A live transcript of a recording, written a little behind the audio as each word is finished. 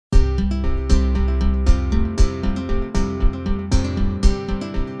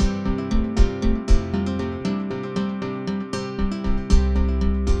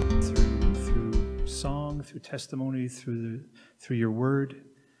testimony, through your word.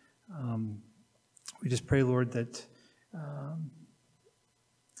 We just pray, Lord, that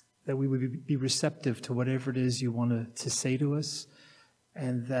we would be receptive to whatever it is you want to say to us,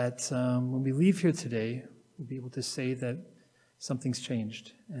 and that when we leave here today, we'll be able to say that something's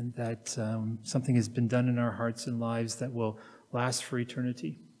changed, and that something has been done in our hearts and lives that will last for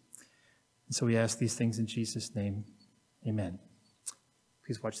eternity. And so we ask these things in Jesus' name. Amen.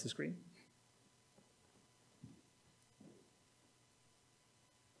 Please watch the screen.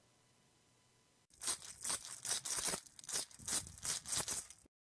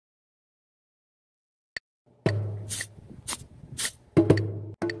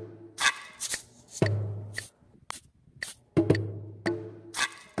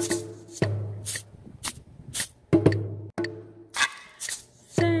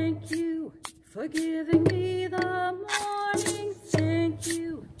 For giving me the morning, thank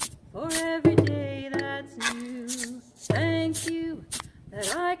you for every day that's new. Thank you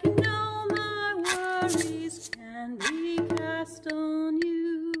that I can know my worries can be cast on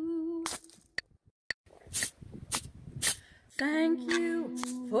you. Thank you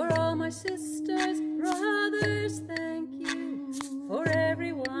for all my sisters, brothers, thank you for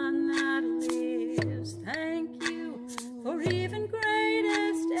everyone that lives. Thank you for even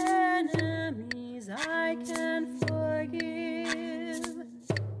greatest enemies I can forgive.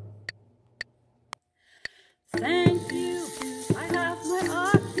 Thank you, I have my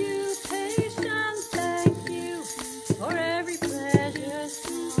occupation. Thank you for every pleasure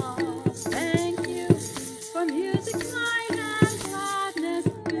small. Thank you for music, light, and gladness.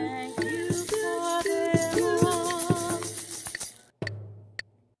 Thank you for them all.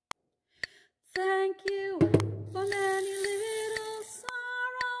 Thank you for many little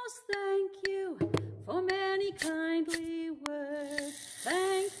sorrows. Thank you for many kindly words.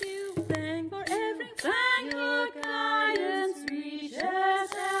 Thank you for every your guidance reaches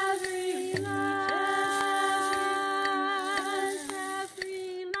every land,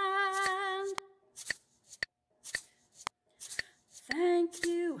 every land. Thank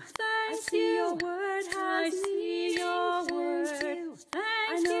you. I see your word. I see your word.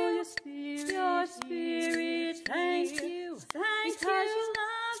 I know your spirit. Thank you. Because you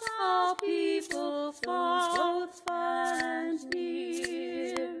love all people, both far and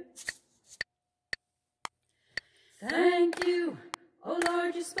near. Thank you, O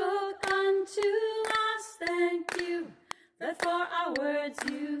Lord, you spoke unto us. Thank you that for our words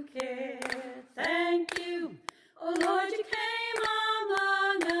you care. Thank you, O Lord, you came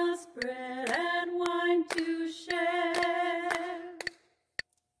among us, bread and wine to share.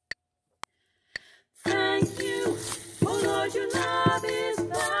 Thank you, O Lord, your love is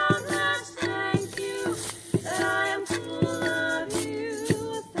boundless. Thank you that I am full of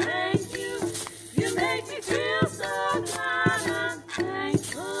you. Thank you, you make me feel so glad and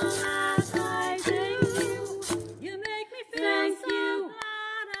thankful as I do. You make me feel so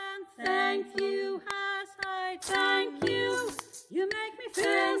glad and thank you as I do. Thank you, you make me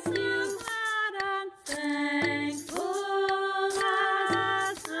feel so glad and thankful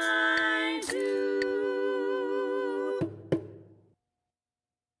as I do.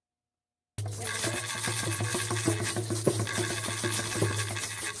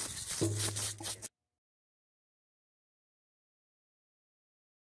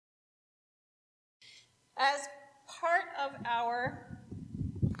 As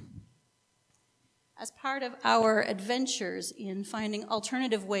part of our adventures in finding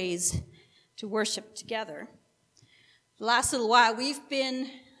alternative ways to worship together, the last little while we've been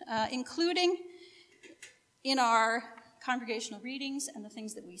including in our congregational readings and the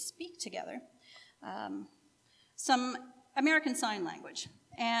things that we speak together some American Sign Language.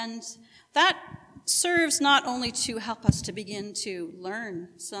 And that serves not only to help us to begin to learn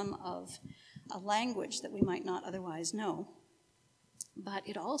some of a language that we might not otherwise know, but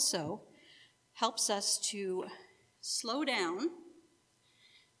it also helps us to slow down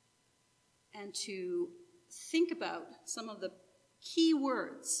and to think about some of the key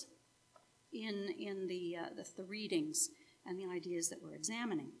words in the readings and the ideas that we're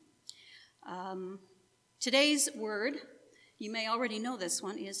examining. Today's word, you may already know this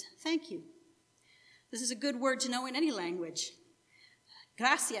one, is thank you. This is a good word to know in any language.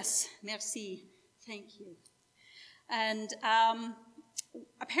 Gracias, merci, thank you. And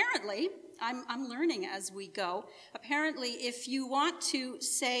apparently, I'm learning as we go, apparently if you want to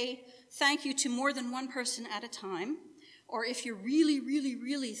say thank you to more than one person at a time, or if you're really, really,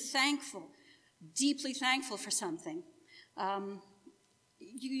 really thankful, deeply thankful for something,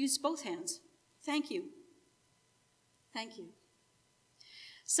 you use both hands. Thank you. Thank you.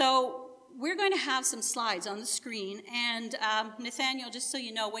 So we're going to have some slides on the screen, and Nathaniel, just so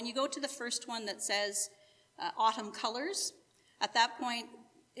you know, when you go to the first one that says autumn colors, at that point,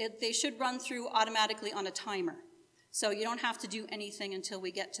 they should run through automatically on a timer. So you don't have to do anything until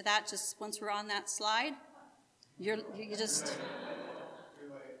we get to that. Just once we're on that slide, you just...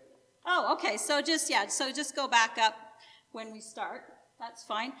 Oh, okay, so just go back up when we start. That's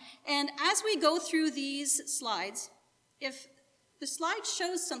fine. And as we go through these slides, if the slide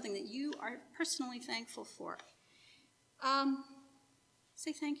shows something that you are personally thankful for,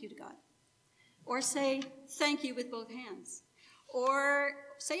 say thank you to God. Or say thank you with both hands. Or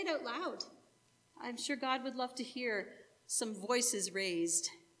say it out loud. I'm sure God would love to hear some voices raised.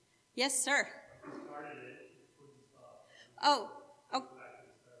 Yes, sir. Oh,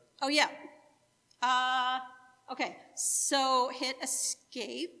 yeah. Okay, so hit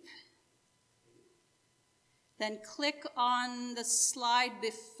escape. Then click on the slide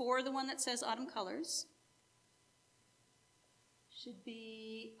before the one that says autumn colors. Should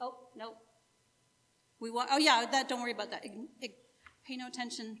be, oh, no. Oh yeah, don't worry about that. Pay no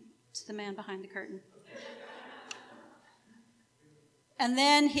attention to the man behind the curtain. And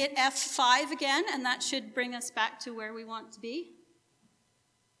then hit F5 again, and that should bring us back to where we want to be.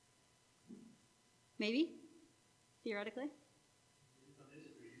 Maybe, theoretically.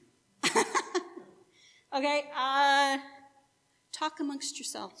 Okay, talk amongst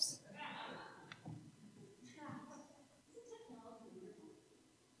yourselves.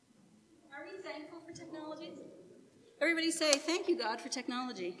 Are we thankful for technology? Everybody say, thank you, God, for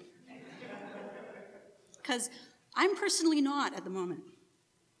technology. Because I'm personally not at the moment.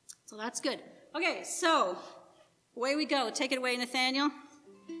 So that's good. Okay, so away we go. Take it away, Nathaniel.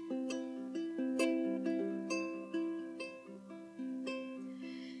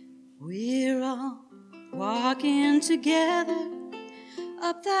 We're all walking together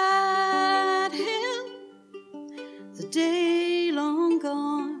up that hill, the day long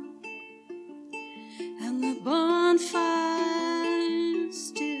gone, and the bonfire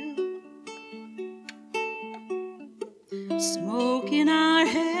still, smoke in our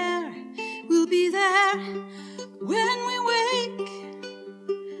hair, we'll be there when we wake.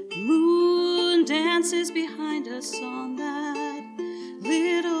 The moon dances behind us on that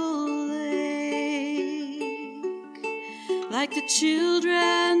little like the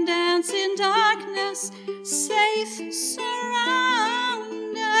children dance in darkness, safe, surrounded,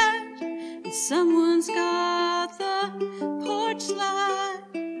 and someone's got the porch light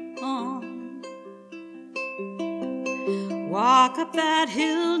on. Walk up that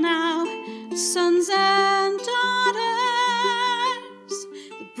hill now, sons and daughters.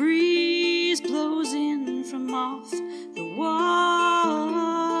 The breeze blows in from off the water.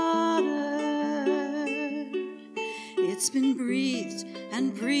 It's been breathed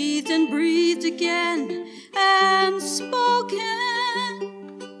and breathed and breathed again and spoken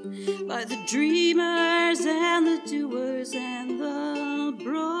by the dreamers and the doers and the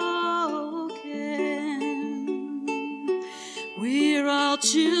broken. We're all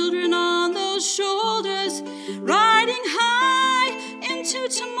children on those shoulders, riding high into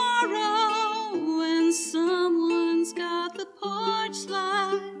tomorrow when someone's got the porch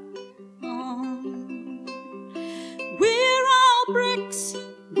light on. We're all bricks,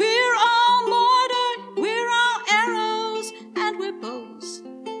 we're all mortar, we're all arrows, and we're bows.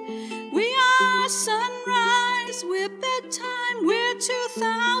 We are sunrise, we're bedtime, we're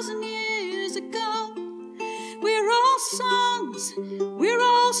 2,000 years ago. We're all songs, we're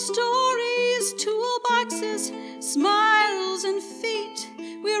all stories, toolboxes, smiles and feet.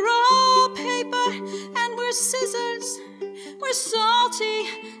 We're all paper and we're scissors. We're salty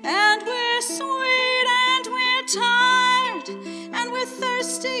and we're sweet and we're tired and we're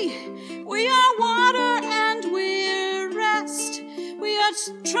thirsty. We are water and we're rest. We are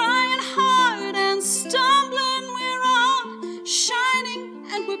trying hard and stumbling. We're all shining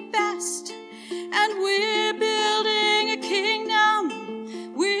and we're best. And we're building a kingdom.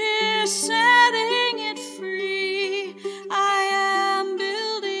 We're setting it free. I am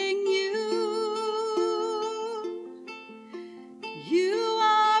building you. You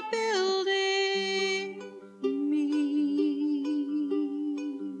are building me.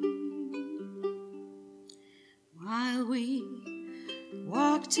 While we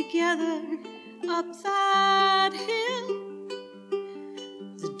walk together up that hill,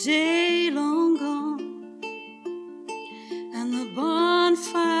 the day long gone, and the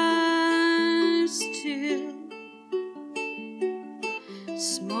bonfire still,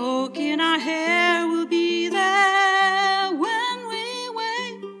 smoke in our hair will be there when we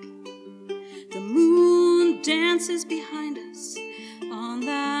wake. The moon dances behind us on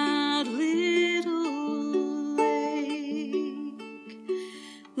that little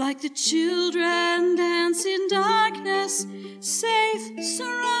like the children dance in darkness, safe,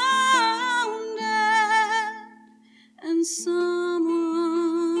 surrounded, and someone's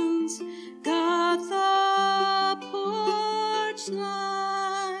got the porch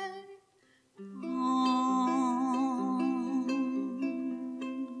light on.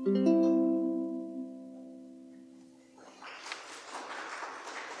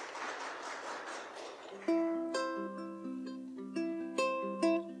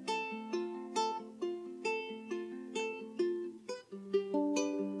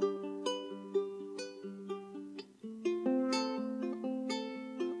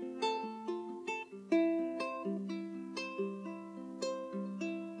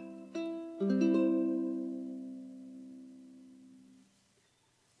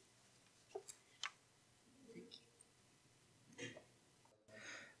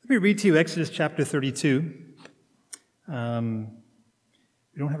 Let me read to you Exodus chapter 32. We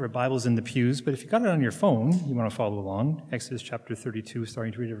don't have our Bibles in the pews, but if you got it on your phone, you want to follow along. Exodus chapter 32,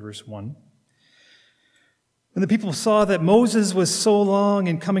 starting to read at verse 1. When the people saw that Moses was so long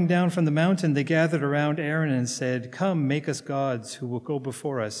in coming down from the mountain, they gathered around Aaron and said, "Come, make us gods who will go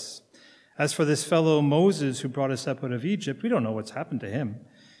before us. As for this fellow Moses who brought us up out of Egypt, we don't know what's happened to him."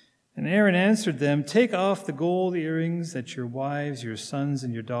 And Aaron answered them, "Take off the gold earrings that your wives, your sons,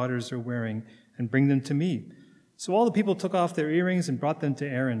 and your daughters are wearing, and bring them to me." So all the people took off their earrings and brought them to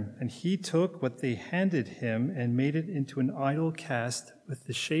Aaron. And he took what they handed him and made it into an idol cast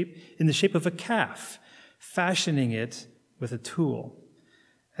in the shape of a calf, fashioning it with a tool.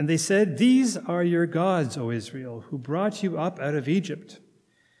 And they said, "These are your gods, O Israel, who brought you up out of Egypt."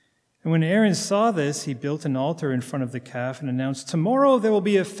 And when Aaron saw this, he built an altar in front of the calf and announced, "Tomorrow there will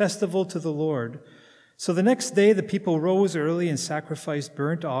be a festival to the Lord." So the next day the people rose early and sacrificed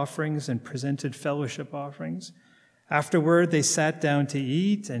burnt offerings and presented fellowship offerings. Afterward they sat down to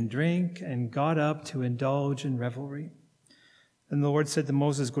eat and drink and got up to indulge in revelry. And the Lord said to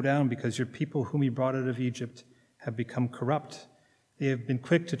Moses, "Go down, because your people whom you brought out of Egypt have become corrupt. They have been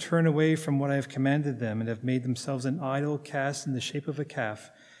quick to turn away from what I have commanded them and have made themselves an idol cast in the shape of a calf.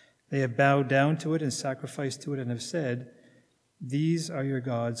 They have bowed down to it and sacrificed to it and have said, 'These are your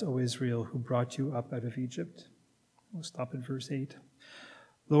gods, O Israel, who brought you up out of Egypt.'" We'll stop at verse 8.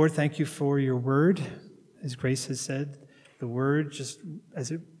 Lord, thank you for your word. As Grace has said, the word, just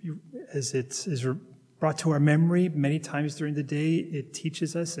as it is brought to our memory many times during the day, it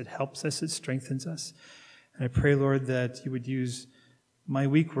teaches us, it helps us, it strengthens us. And I pray, Lord, that you would use my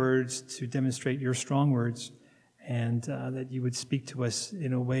weak words to demonstrate your strong words, and that you would speak to us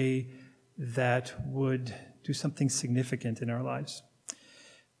in a way that would do something significant in our lives.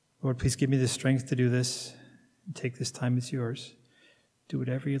 Lord, please give me the strength to do this. And take this time as yours. Do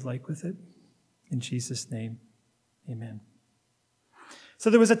whatever you'd like with it. In Jesus' name, amen.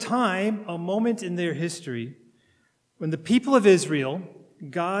 So there was a moment in their history, when the people of Israel,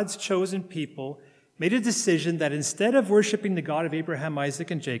 God's chosen people, made a decision that instead of worshiping the God of Abraham,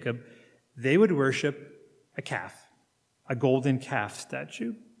 Isaac, and Jacob, they would worship a calf, a golden calf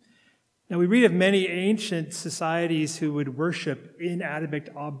statue. Now, we read of many ancient societies who would worship inanimate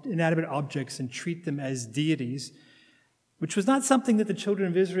objects and treat them as deities, which was not something that the children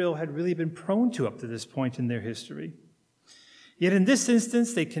of Israel had really been prone to up to this point in their history. Yet in this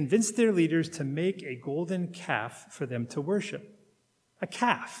instance, they convinced their leaders to make a golden calf for them to worship. A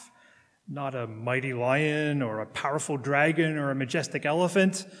calf, not a mighty lion or a powerful dragon or a majestic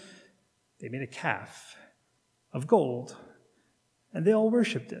elephant. They made a calf of gold, and they all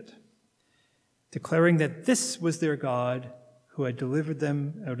worshipped it, declaring that this was their God who had delivered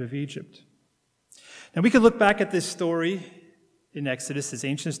them out of Egypt. Now, we could look back at this story in Exodus, this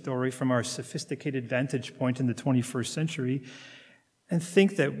ancient story, from our sophisticated vantage point in the 21st century, and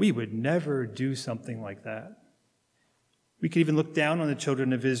think that we would never do something like that. We could even look down on the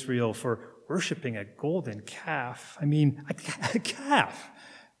children of Israel for worshiping a golden calf. I mean, a calf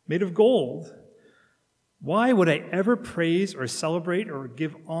made of gold. Why would I ever praise or celebrate or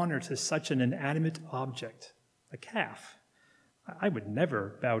give honor to such an inanimate object, a calf? I would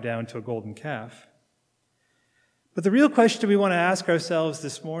never bow down to a golden calf. But the real question we want to ask ourselves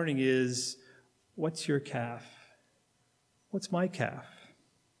this morning is, what's your calf? What's my calf?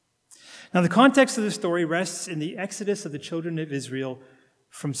 Now, the context of the story rests in the exodus of the children of Israel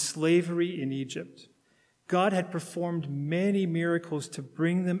from slavery in Egypt. God had performed many miracles to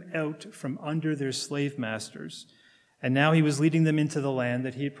bring them out from under their slave masters. And now he was leading them into the land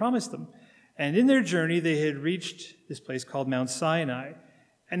that he had promised them. And in their journey, they had reached this place called Mount Sinai.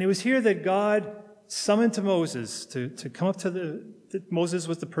 And it was here that God summoned to Moses to come up to Moses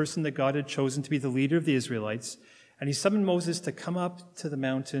was the person that God had chosen to be the leader of the Israelites. And he summoned Moses to come up to the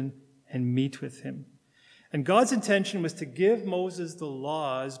mountain and meet with him. And God's intention was to give Moses the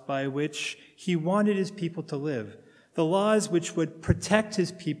laws by which he wanted his people to live, the laws which would protect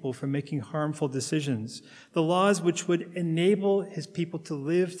his people from making harmful decisions, the laws which would enable his people to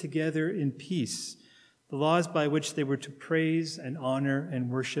live together in peace, the laws by which they were to praise and honor and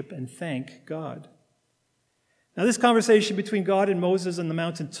worship and thank God. Now, this conversation between God and Moses on the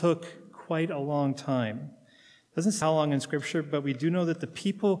mountain took quite a long time. It doesn't say how long in Scripture, but we do know that the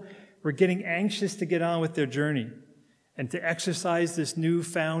people were getting anxious to get on with their journey and to exercise this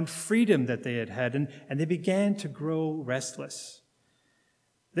newfound freedom that they had had, and they began to grow restless.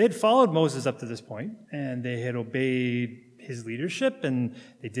 They had followed Moses up to this point, and they had obeyed his leadership, and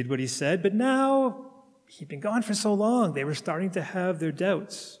they did what he said, but now he'd been gone for so long, they were starting to have their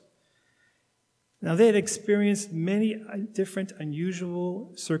doubts. Now, they had experienced many different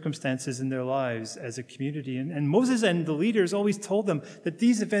unusual circumstances in their lives as a community, and Moses and the leaders always told them that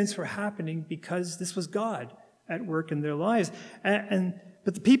these events were happening because this was God at work in their lives.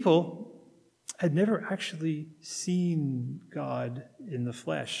 But the people had never actually seen God in the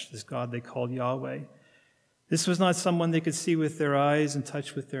flesh, this God they called Yahweh. This was not someone they could see with their eyes and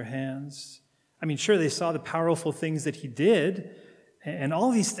touch with their hands. I mean, sure, they saw the powerful things that he did, and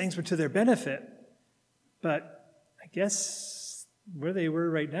all these things were to their benefit. But I guess where they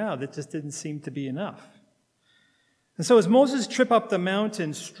were right now, that just didn't seem to be enough. And so as Moses' trip up the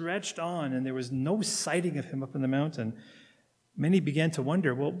mountain stretched on and there was no sighting of him up in the mountain, many began to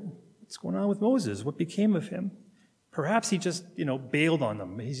wonder, well, what's going on with Moses? What became of him? Perhaps he just, bailed on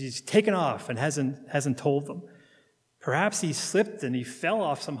them. He's taken off and hasn't told them. Perhaps he slipped and he fell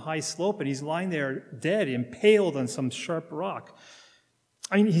off some high slope and he's lying there dead, impaled on some sharp rock.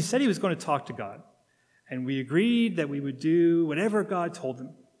 I mean, he said he was going to talk to God. And we agreed that we would do whatever God told him.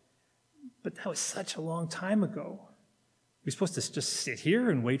 But that was such a long time ago. We're supposed to just sit here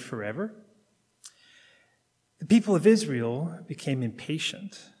and wait forever? The people of Israel became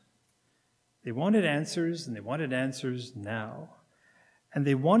impatient. They wanted answers, and they wanted answers now. And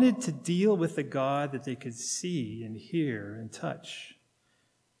they wanted to deal with a God that they could see and hear and touch.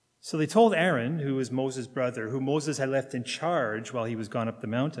 So they told Aaron, who was Moses' brother, who Moses had left in charge while he was gone up the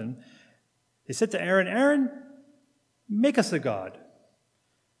mountain, they said to Aaron, "Aaron, make us a god."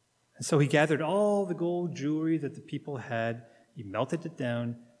 And so he gathered all the gold jewelry that the people had, he melted it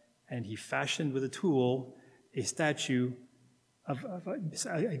down, and he fashioned with a tool a statue of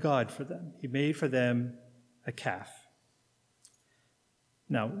a god for them. He made for them a calf.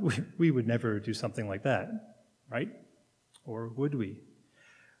 Now, we would never do something like that, right? Or would we?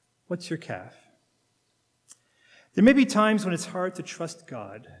 What's your calf? There may be times when it's hard to trust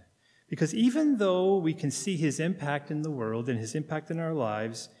God, because even though we can see his impact in the world and his impact in our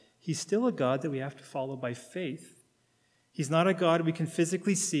lives, he's still a God that we have to follow by faith. He's not a God we can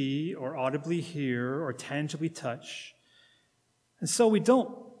physically see or audibly hear or tangibly touch. And so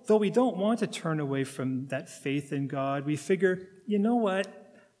though we don't want to turn away from that faith in God, we figure, you know what?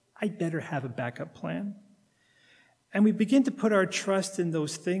 I'd better have a backup plan. And we begin to put our trust in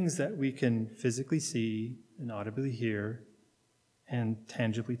those things that we can physically see and audibly hear and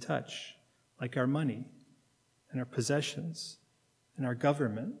tangibly touch, like our money and our possessions and our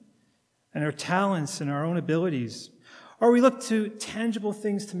government and our talents and our own abilities. Or we look to tangible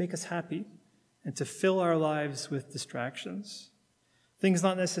things to make us happy and to fill our lives with distractions. Things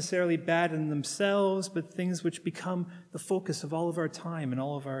not necessarily bad in themselves, but things which become the focus of all of our time and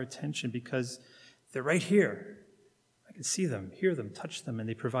all of our attention because they're right here. I can see them, hear them, touch them, and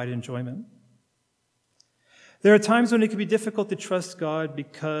they provide enjoyment. There are times when it can be difficult to trust God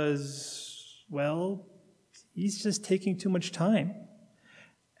because, well, he's just taking too much time.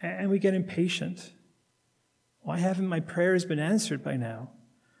 And we get impatient. Why haven't my prayers been answered by now?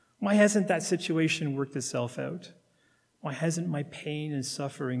 Why hasn't that situation worked itself out? Why hasn't my pain and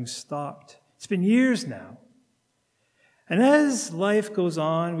suffering stopped? It's been years now. And as life goes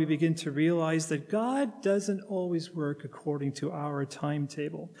on, we begin to realize that God doesn't always work according to our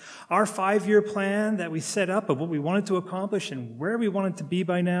timetable. Our 5-year plan that we set up of what we wanted to accomplish and where we wanted to be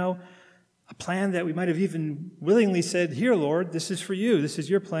by now, a plan that we might have even willingly said, "Here, Lord, this is for you. This is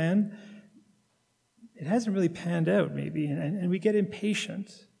your plan." It hasn't really panned out, maybe, and we get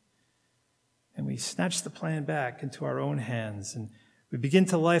impatient. And we snatch the plan back into our own hands, and we begin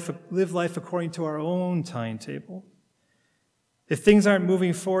to live life according to our own timetable. If things aren't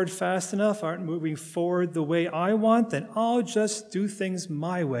moving forward fast enough, aren't moving forward the way I want, then I'll just do things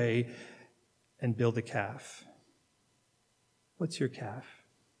my way and build a calf. What's your calf?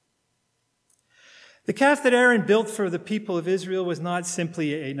 The calf that Aaron built for the people of Israel was not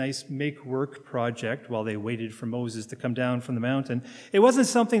simply a nice make-work project while they waited for Moses to come down from the mountain. It wasn't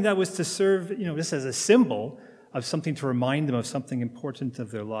something that was to serve, just as a symbol of something to remind them of something important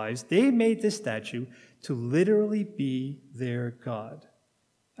of their lives. They made this statue to literally be their God.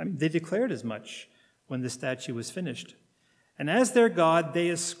 I mean, they declared as much when the statue was finished. And as their God, they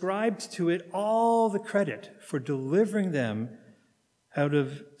ascribed to it all the credit for delivering them out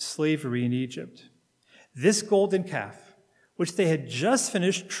of slavery in Egypt. This golden calf, which they had just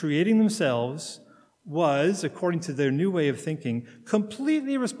finished creating themselves, was, according to their new way of thinking,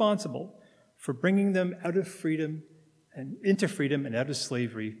 completely responsible for bringing them out of freedom and into freedom and out of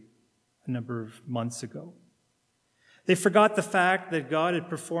slavery a number of months ago. They forgot the fact that God had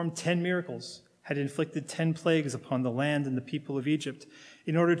performed 10 miracles, had inflicted 10 plagues upon the land and the people of Egypt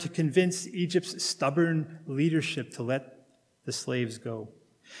in order to convince Egypt's stubborn leadership to let the slaves go.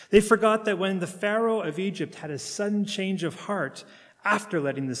 They forgot that when the Pharaoh of Egypt had a sudden change of heart after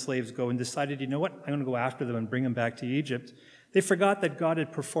letting the slaves go and decided, you know what, I'm going to go after them and bring them back to Egypt, they forgot that God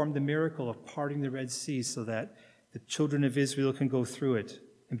had performed the miracle of parting the Red Sea so that the children of Israel can go through it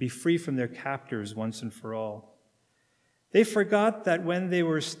and be free from their captors once and for all. They forgot that when they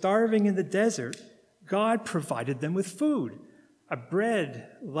were starving in the desert, God provided them with food, a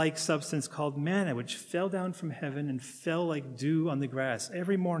bread-like substance called manna, which fell down from heaven and fell like dew on the grass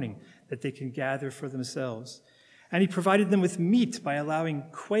every morning that they can gather for themselves. And he provided them with meat by allowing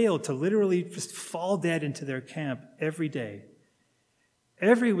quail to literally just fall dead into their camp every day.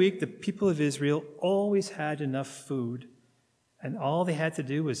 Every week, the people of Israel always had enough food, and all they had to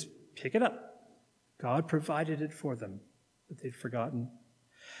do was pick it up. God provided it for them, but they'd forgotten.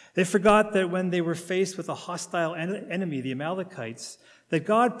 They forgot that when they were faced with a hostile enemy, the Amalekites, that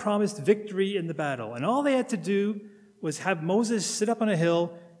God promised victory in the battle. And all they had to do was have Moses sit up on a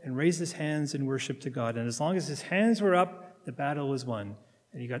hill and raise his hands in worship to God. And as long as his hands were up, the battle was won.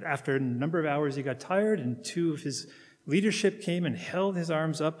 And after a number of hours, he got tired, and two of his leadership came and held his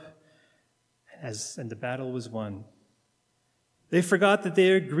arms up, and the battle was won. They forgot that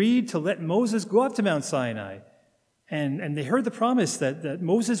they agreed to let Moses go up to Mount Sinai. And they heard the promise that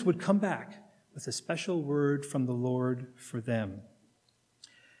Moses would come back with a special word from the Lord for them.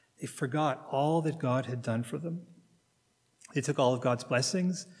 They forgot all that God had done for them. They took all of God's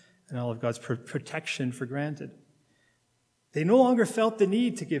blessings and all of God's protection for granted. They no longer felt the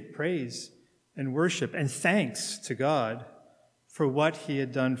need to give praise and worship and thanks to God for what he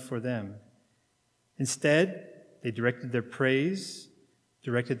had done for them. Instead, they directed their praise,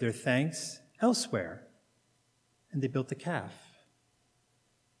 directed their thanks elsewhere. And they built a calf.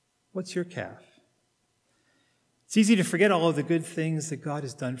 What's your calf? It's easy to forget all of the good things that God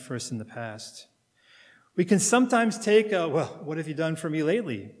has done for us in the past. We can sometimes take a, well, what have you done for me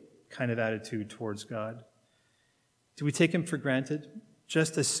lately kind of attitude towards God. Do we take him for granted,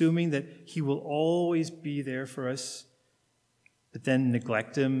 just assuming that he will always be there for us, but then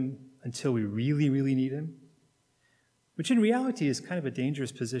neglect him until we really, really need him? Which in reality is kind of a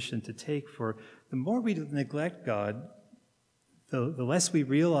dangerous position to take, for the more we neglect God, the less we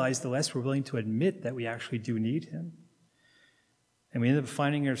realize, the less we're willing to admit that we actually do need him. And we end up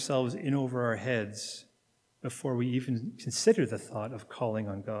finding ourselves in over our heads before we even consider the thought of calling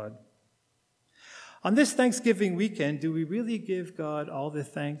on God. On this Thanksgiving weekend, do we really give God all the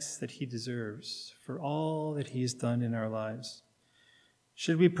thanks that he deserves for all that he has done in our lives?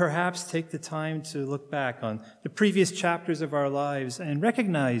 Should we perhaps take the time to look back on the previous chapters of our lives and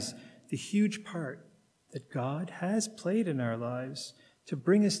recognize the huge part that God has played in our lives to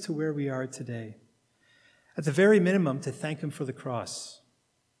bring us to where we are today? At the very minimum, to thank him for the cross,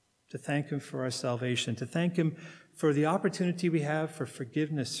 to thank him for our salvation, to thank him for the opportunity we have for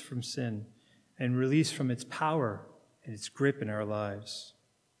forgiveness from sin and release from its power and its grip in our lives.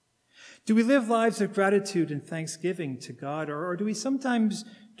 Do we live lives of gratitude and thanksgiving to God, or do we sometimes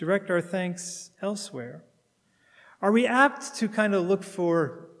direct our thanks elsewhere? Are we apt to kind of look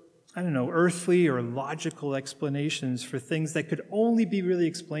for, earthly or logical explanations for things that could only be really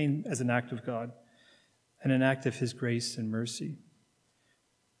explained as an act of God and an act of his grace and mercy?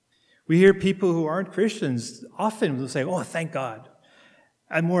 We hear people who aren't Christians often will say, oh, thank God,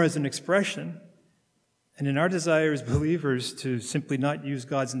 and more as an expression. And in our desire as believers to simply not use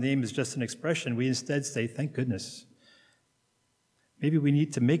God's name as just an expression, we instead say, thank goodness. Maybe we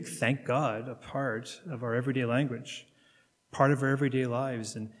need to make thank God a part of our everyday language, part of our everyday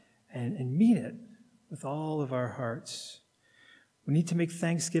lives, and mean it with all of our hearts. We need to make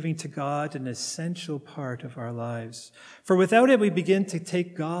thanksgiving to God an essential part of our lives. For without it, we begin to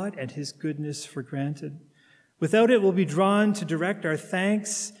take God and his goodness for granted. Without it, we'll be drawn to direct our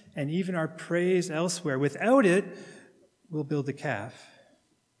thanks and even our praise elsewhere. Without it, we'll build a calf.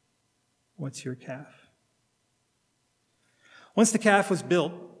 What's your calf? Once the calf was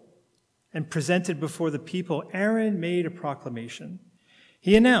built and presented before the people, Aaron made a proclamation.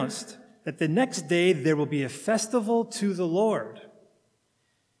 He announced that the next day there will be a festival to the Lord.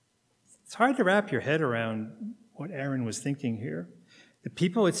 It's hard to wrap your head around what Aaron was thinking here. The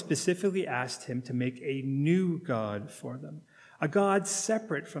people had specifically asked him to make a new god for them, a god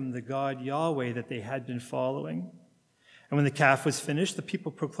separate from the God Yahweh that they had been following. And when the calf was finished, the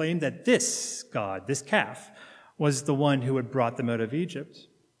people proclaimed that this God, this calf, was the one who had brought them out of Egypt.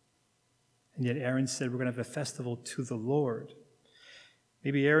 And yet Aaron said, we're going to have a festival to the Lord.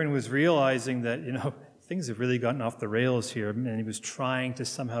 Maybe Aaron was realizing that, things have really gotten off the rails here, and he was trying to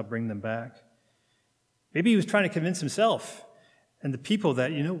somehow bring them back. Maybe he was trying to convince himself and the people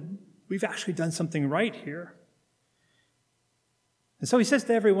that, we've actually done something right here. And so he says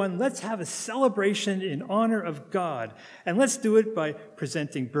to everyone, let's have a celebration in honor of God. And let's do it by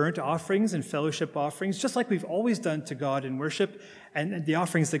presenting burnt offerings and fellowship offerings, just like we've always done to God in worship, and the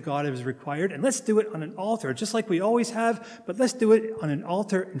offerings that God has required. And let's do it on an altar, just like we always have, but let's do it on an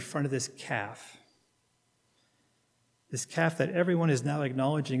altar in front of this calf. This calf that everyone is now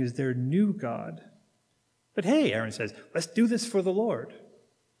acknowledging is their new God. But hey, Aaron says, let's do this for the Lord.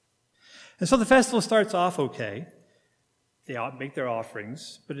 And so the festival starts off okay. They make their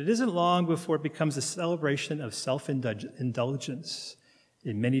offerings, but it isn't long before it becomes a celebration of self-indulgence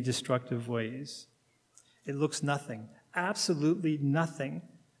in many destructive ways. It looks nothing, absolutely nothing,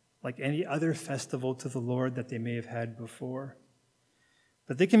 like any other festival to the Lord that they may have had before.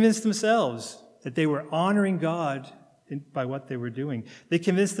 But they convinced themselves that they were honoring God by what they were doing. They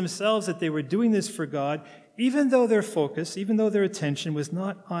convinced themselves that they were doing this for God, even though their focus, even though their attention was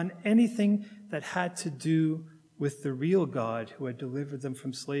not on anything that had to do with the real God who had delivered them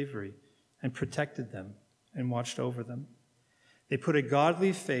from slavery and protected them and watched over them. They put a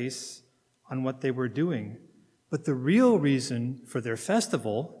godly face on what they were doing, but the real reason for their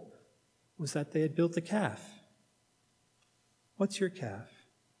festival was that they had built a calf. What's your calf?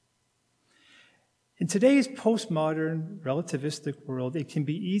 In today's postmodern, relativistic world, it can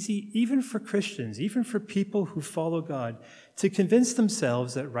be easy, even for Christians, even for people who follow God, to convince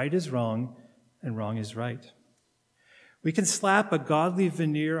themselves that right is wrong and wrong is right. We can slap a godly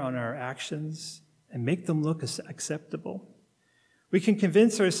veneer on our actions and make them look acceptable. We can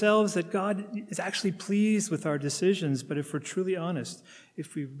convince ourselves that God is actually pleased with our decisions, but if we're truly honest,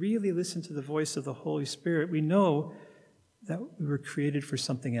 if we really listen to the voice of the Holy Spirit, we know that we were created for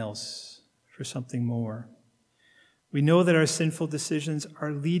something else, for something more. We know that our sinful decisions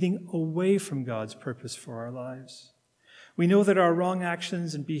are leading away from God's purpose for our lives. We know that our wrong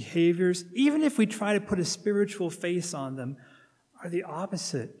actions and behaviors, even if we try to put a spiritual face on them, are the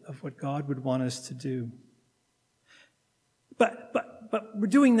opposite of what God would want us to do. But we're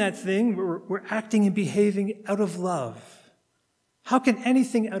doing that thing, we're acting and behaving out of love. How can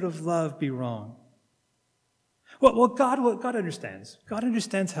anything out of love be wrong? Well, God understands. God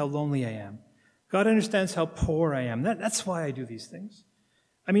understands how lonely I am. God understands how poor I am. That's why I do these things.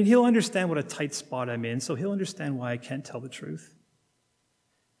 I mean, he'll understand what a tight spot I'm in, so he'll understand why I can't tell the truth.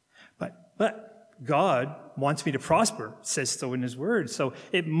 But God wants me to prosper, says so in his word. So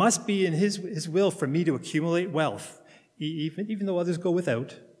it must be in his will for me to accumulate wealth. Even though others go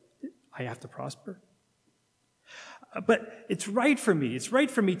without, I have to prosper. But it's right for me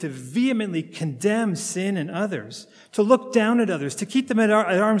to vehemently condemn sin in others, to look down at others, to keep them at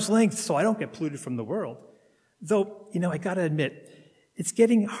arm's length so I don't get polluted from the world. Though, I got to admit, it's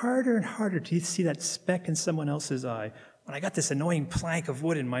getting harder and harder to see that speck in someone else's eye when I got this annoying plank of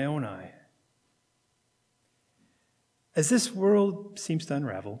wood in my own eye. As this world seems to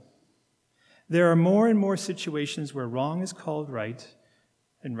unravel, there are more and more situations where wrong is called right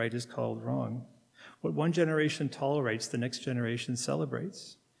and right is called wrong. What one generation tolerates, the next generation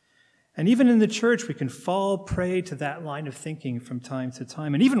celebrates. And even in the church, we can fall prey to that line of thinking from time to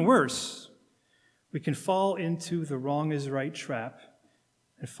time. And even worse, we can fall into the wrong is right trap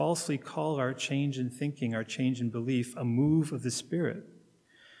and falsely call our change in thinking, our change in belief, a move of the Spirit.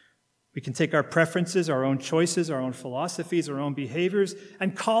 We can take our preferences, our own choices, our own philosophies, our own behaviors,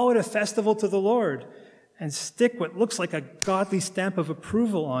 and call it a festival to the Lord, and stick what looks like a godly stamp of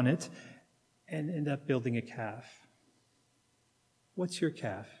approval on it, and end up building a calf. What's your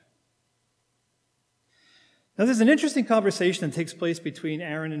calf? Now, there's an interesting conversation that takes place between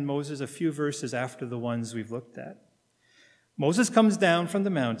Aaron and Moses a few verses after the ones we've looked at. Moses comes down from the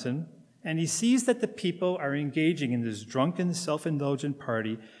mountain, and he sees that the people are engaging in this drunken, self-indulgent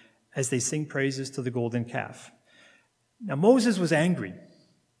party, as they sing praises to the golden calf. Now Moses was angry.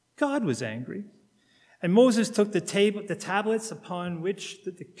 God was angry. And Moses took the tablets upon which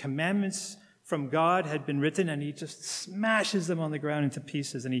the commandments from God had been written, and he just smashes them on the ground into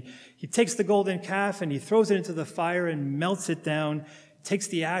pieces. And he takes the golden calf and he throws it into the fire and melts it down, takes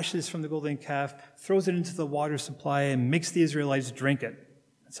the ashes from the golden calf, throws it into the water supply, and makes the Israelites drink it.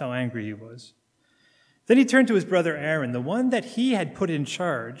 That's how angry he was. Then he turned to his brother Aaron, the one that he had put in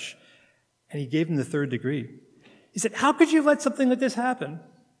charge, and he gave him the third degree. He said, "How could you let something like this happen?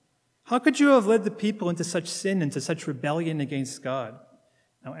 How could you have led the people into such sin, into such rebellion against God?"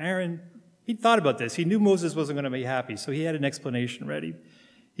 Now Aaron, he thought about this. He knew Moses wasn't going to be happy, so he had an explanation ready.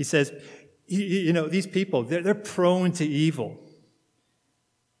 He says, these people, they're prone to evil.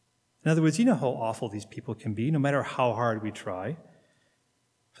 In other words, you know how awful these people can be, no matter how hard we try.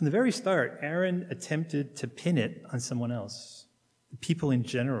 From the very start, Aaron attempted to pin it on someone else, the people in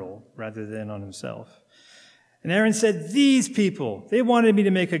general, rather than on himself. And Aaron said, "These people, they wanted me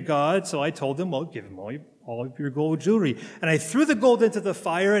to make a god, so I told them, well, give them all of your gold jewelry. And I threw the gold into the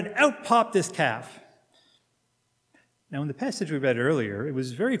fire, and out popped this calf." Now, in the passage we read earlier, it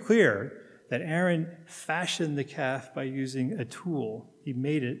was very clear that Aaron fashioned the calf by using a tool. He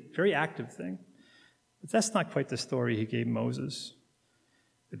made it, very active thing. But that's not quite the story he gave Moses.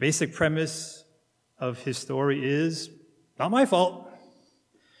 The basic premise of his story is, not my fault.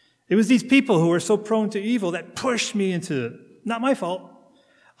 It was these people who were so prone to evil that pushed me into it. Not my fault.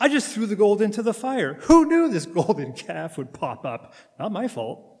 I just threw the gold into the fire. Who knew this golden calf would pop up? Not my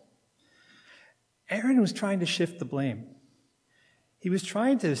fault. Aaron was trying to shift the blame. He was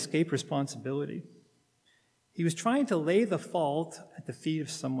trying to escape responsibility. He was trying to lay the fault at the feet of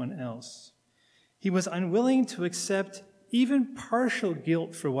someone else. He was unwilling to accept even partial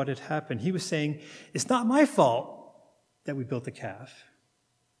guilt for what had happened. He was saying, "It's not my fault that we built the calf."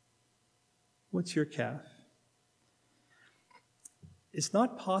 What's your calf? It's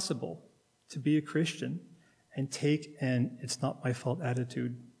not possible to be a Christian and take an "it's not my fault"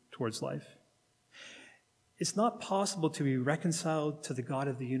 attitude towards life. It's not possible to be reconciled to the God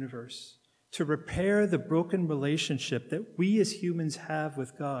of the universe, to repair the broken relationship that we as humans have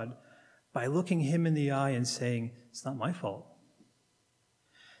with God by looking him in the eye and saying, "It's not my fault."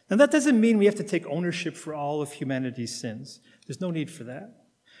 Now, that doesn't mean we have to take ownership for all of humanity's sins. There's no need for that.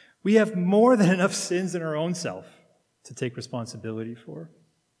 We have more than enough sins in our own self to take responsibility for.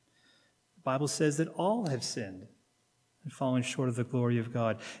 The Bible says that all have sinned and fallen short of the glory of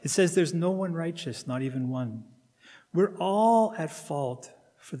God. It says there's no one righteous, not even one. We're all at fault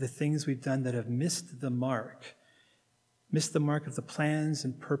for the things we've done that have missed the mark of the plans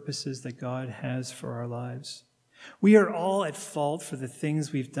and purposes that God has for our lives. We are all at fault for the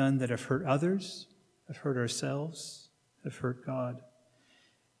things we've done that have hurt others, have hurt ourselves, have hurt God.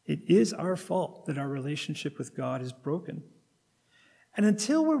 It is our fault that our relationship with God is broken. And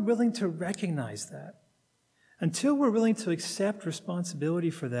until we're willing to recognize that, until we're willing to accept responsibility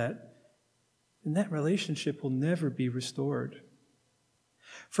for that, then that relationship will never be restored.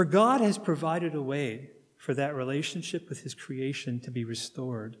 For God has provided a way for that relationship with his creation to be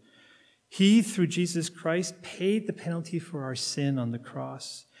restored. He, through Jesus Christ, paid the penalty for our sin on the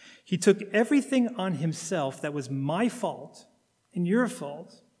cross. He took everything on himself that was my fault and your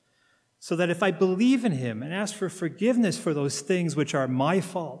fault, so that if I believe in him and ask for forgiveness for those things which are my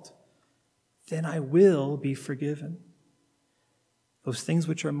fault, then I will be forgiven. Those things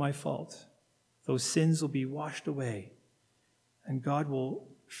which are my fault, those sins will be washed away, and God will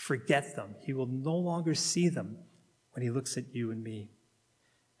forget them. He will no longer see them when he looks at you and me,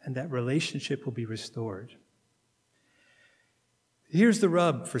 and that relationship will be restored. Here's the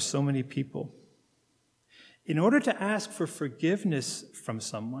rub for so many people. In order to ask for forgiveness from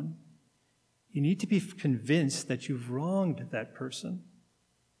someone, you need to be convinced that you've wronged that person.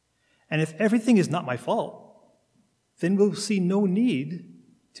 And if everything is not my fault, then we'll see no need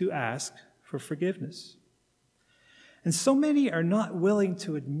to ask for forgiveness. And so many are not willing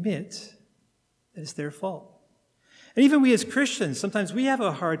to admit that it's their fault. And even we as Christians, sometimes we have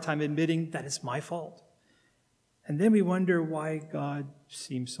a hard time admitting that it's my fault. And then we wonder why God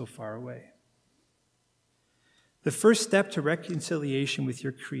seems so far away. The first step to reconciliation with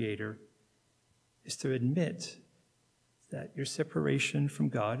your Creator is to admit that your separation from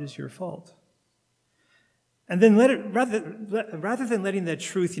God is your fault. And then rather than letting that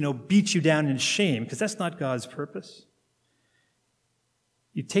truth, beat you down in shame, because that's not God's purpose,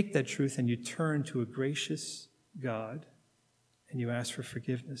 you take that truth and you turn to a gracious God and you ask for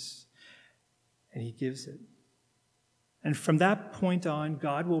forgiveness, and he gives it. And from that point on,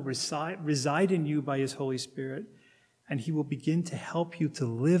 God will reside in you by his Holy Spirit, and he will begin to help you to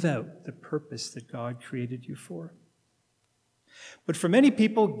live out the purpose that God created you for. But for many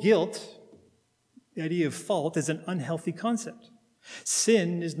people, guilt, the idea of fault, is an unhealthy concept.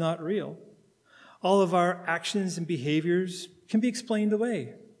 Sin is not real. All of our actions and behaviors can be explained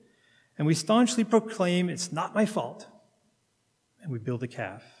away. And we staunchly proclaim, it's not my fault. And we build a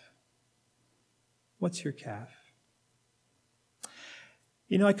calf. What's your calf?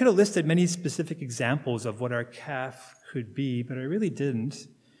 You know, I could have listed many specific examples of what our calf could be, but I really didn't.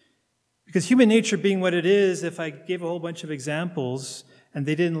 Because human nature being what it is, if I gave a whole bunch of examples and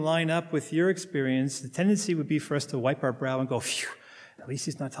they didn't line up with your experience, the tendency would be for us to wipe our brow and go, phew, at least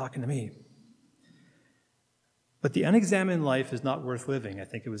he's not talking to me. But the unexamined life is not worth living, I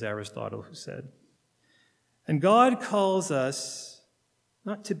think it was Aristotle who said. And God calls us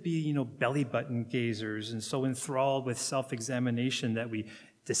not to be, belly button gazers and so enthralled with self-examination that we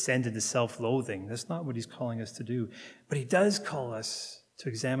descend into self-loathing. That's not what he's calling us to do. But he does call us to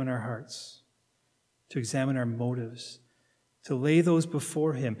examine our hearts, to examine our motives, to lay those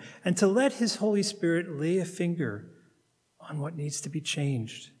before him, and to let his Holy Spirit lay a finger on what needs to be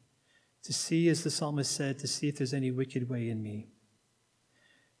changed, to see, as the psalmist said, to see if there's any wicked way in me,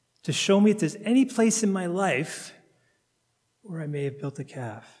 to show me if there's any place in my life where I may have built a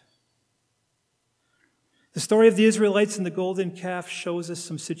calf. The story of the Israelites and the golden calf shows us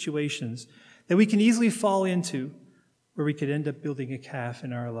some situations that we can easily fall into where we could end up building a calf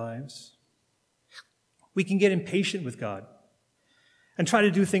in our lives. We can get impatient with God and try to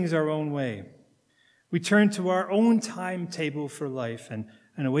do things our own way. We turn to our own timetable for life and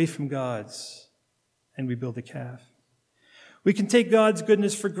away from God's, and we build a calf. We can take God's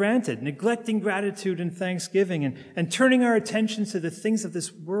goodness for granted, neglecting gratitude and thanksgiving, and turning our attention to the things of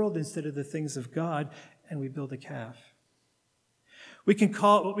this world instead of the things of God, and we build a calf. We can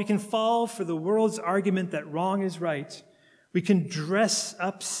fall for the world's argument that wrong is right. We can dress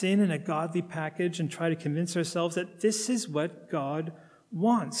up sin in a godly package and try to convince ourselves that this is what God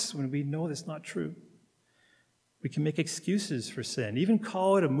wants when we know that's not true. We can make excuses for sin, even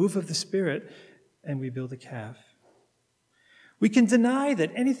call it a move of the Spirit, and we build a calf. We can deny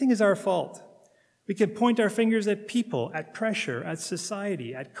that anything is our fault. We can point our fingers at people, at pressure, at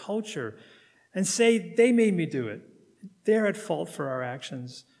society, at culture, and say, they made me do it. They're at fault for our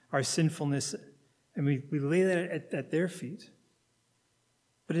actions, our sinfulness, and we lay that at their feet.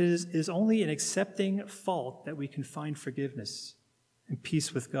 But it is only in accepting fault that we can find forgiveness and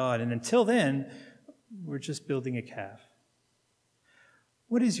peace with God. And until then, we're just building a calf.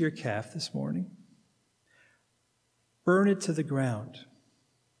 What is your calf this morning? Burn it to the ground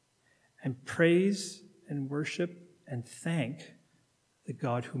and praise and worship and thank the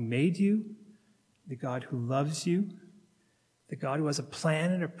God who made you, the God who loves you, the God who has a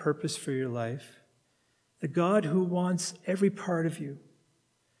plan and a purpose for your life, the God who wants every part of you,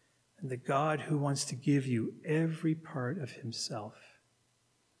 and the God who wants to give you every part of himself.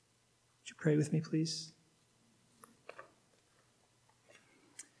 Would you pray with me, please?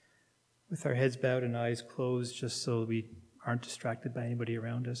 With our heads bowed and eyes closed, just so we aren't distracted by anybody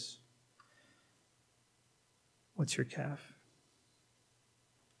around us. What's your calf?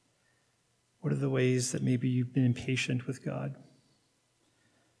 What are the ways that maybe you've been impatient with God?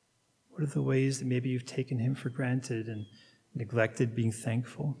 What are the ways that maybe you've taken him for granted and neglected being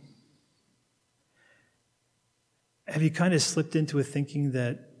thankful? Have you kind of slipped into a thinking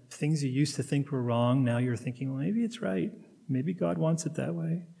that things you used to think were wrong, now you're thinking, well, maybe it's right. Maybe God wants it that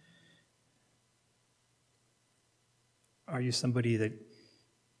way. Are you somebody that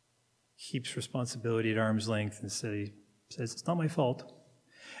keeps responsibility at arm's length and says, it's not my fault?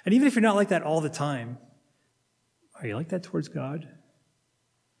 And even if you're not like that all the time, are you like that towards God?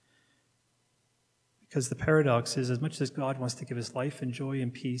 Because the paradox is, as much as God wants to give us life and joy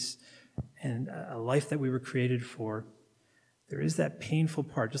and peace and a life that we were created for, there is that painful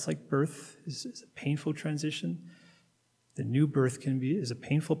part. Just like birth is a painful transition, the new birth is a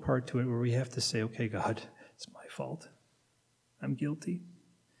painful part to it where we have to say, okay, God, it's my fault. I'm guilty.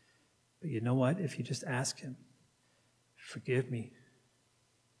 But you know what? If you just ask him, forgive me.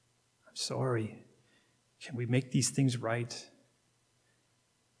 I'm sorry. Can we make these things right?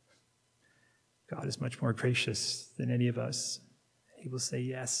 God is much more gracious than any of us. He will say,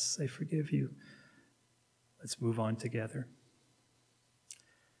 yes, I forgive you. Let's move on together.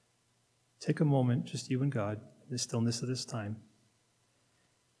 Take a moment, just you and God, in the stillness of this time.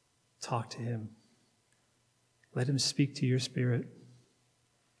 Talk to him. Let him speak to your spirit.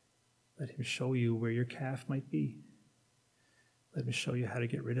 Let him show you where your calf might be. Let him show you how to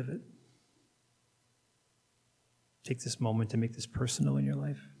get rid of it. Take this moment to make this personal in your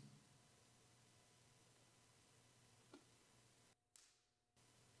life.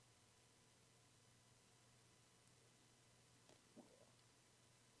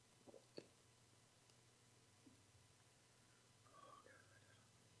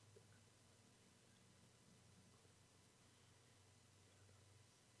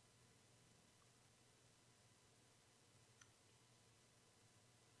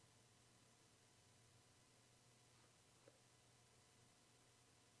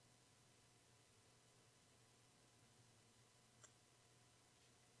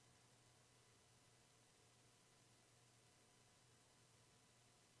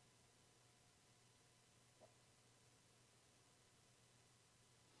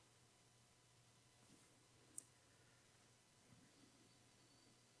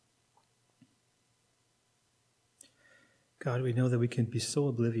 God, we know that we can be so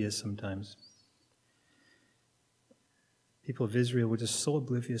oblivious sometimes. People of Israel were just so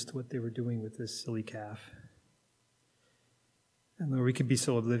oblivious to what they were doing with this silly calf. And Lord, we can be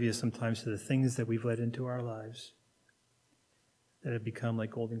so oblivious sometimes to the things that we've let into our lives that have become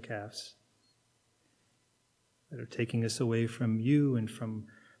like golden calves, that are taking us away from you and from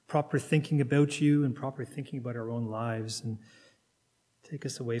proper thinking about you and proper thinking about our own lives, and take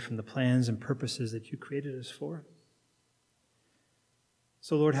us away from the plans and purposes that you created us for.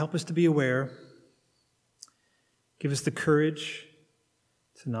 So Lord, help us to be aware. Give us the courage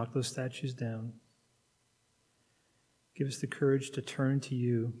to knock those statues down. Give us the courage to turn to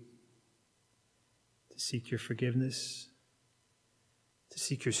you, to seek your forgiveness, to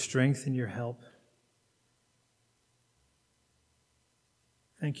seek your strength and your help.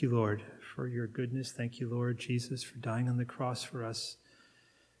 Thank you, Lord, for your goodness. Thank you, Lord Jesus, for dying on the cross for us,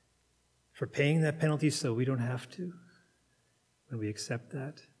 for paying that penalty so we don't have to, when we accept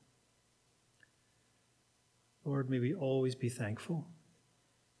that. Lord, may we always be thankful.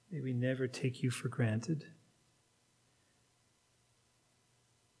 May we never take you for granted.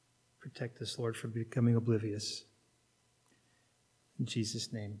 Protect us, Lord, from becoming oblivious. In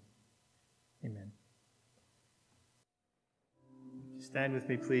Jesus' name, amen. Stand with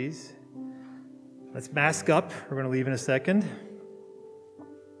me, please. Let's mask up. We're going to leave in a second.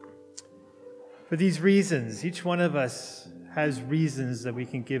 For these reasons, each one of us has reasons that we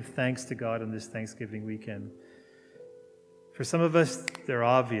can give thanks to God on this Thanksgiving weekend. For some of us, they're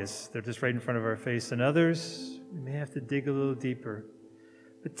obvious. They're just right in front of our face. And others, we may have to dig a little deeper.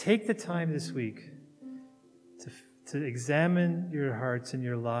 But take the time this week to examine your hearts and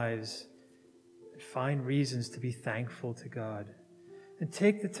your lives and find reasons to be thankful to God. And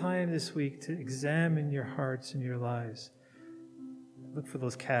take the time this week to examine your hearts and your lives. Look for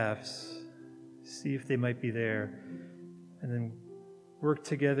those calves. See if they might be there. And then work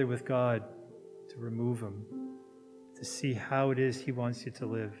together with God to remove them, to see how it is He wants you to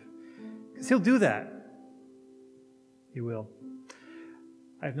live. Because He'll do that. He will.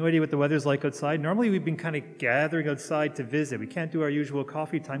 I have no idea what the weather's like outside. Normally we've been kind of gathering outside to visit. We can't do our usual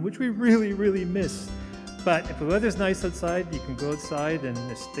coffee time, which we really, really miss. But if the weather's nice outside, you can go outside and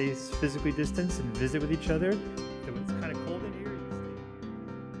stay physically distanced and visit with each other.